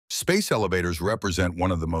Space elevators represent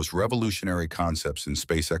one of the most revolutionary concepts in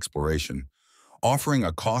space exploration, offering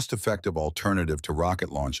a cost-effective alternative to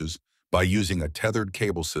rocket launches by using a tethered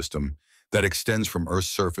cable system that extends from Earth's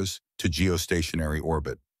surface to geostationary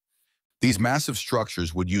orbit. These massive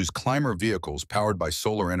structures would use climber vehicles powered by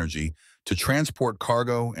solar energy to transport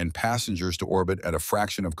cargo and passengers to orbit at a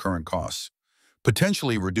fraction of current costs,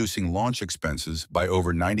 potentially reducing launch expenses by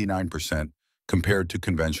over 99% compared to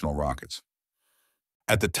conventional rockets.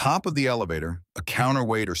 At the top of the elevator, a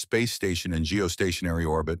counterweight or space station in geostationary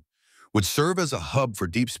orbit would serve as a hub for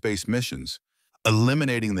deep space missions,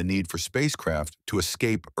 eliminating the need for spacecraft to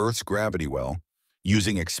escape Earth's gravity well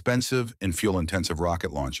using expensive and fuel-intensive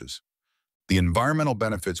rocket launches. The environmental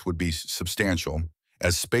benefits would be substantial,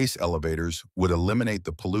 as space elevators would eliminate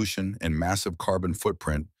the pollution and massive carbon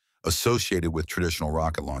footprint associated with traditional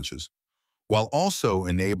rocket launches, while also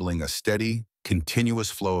enabling a steady,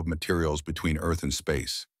 continuous flow of materials between Earth and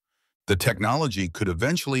space. The technology could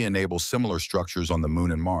eventually enable similar structures on the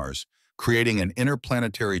Moon and Mars, creating an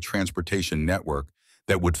interplanetary transportation network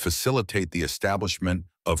that would facilitate the establishment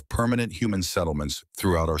of permanent human settlements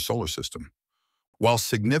throughout our solar system. While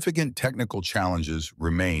significant technical challenges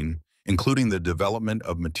remain, including the development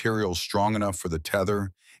of materials strong enough for the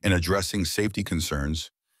tether and addressing safety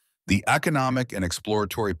concerns, the economic and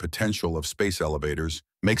exploratory potential of space elevators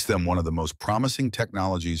makes them one of the most promising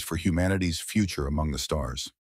technologies for humanity's future among the stars.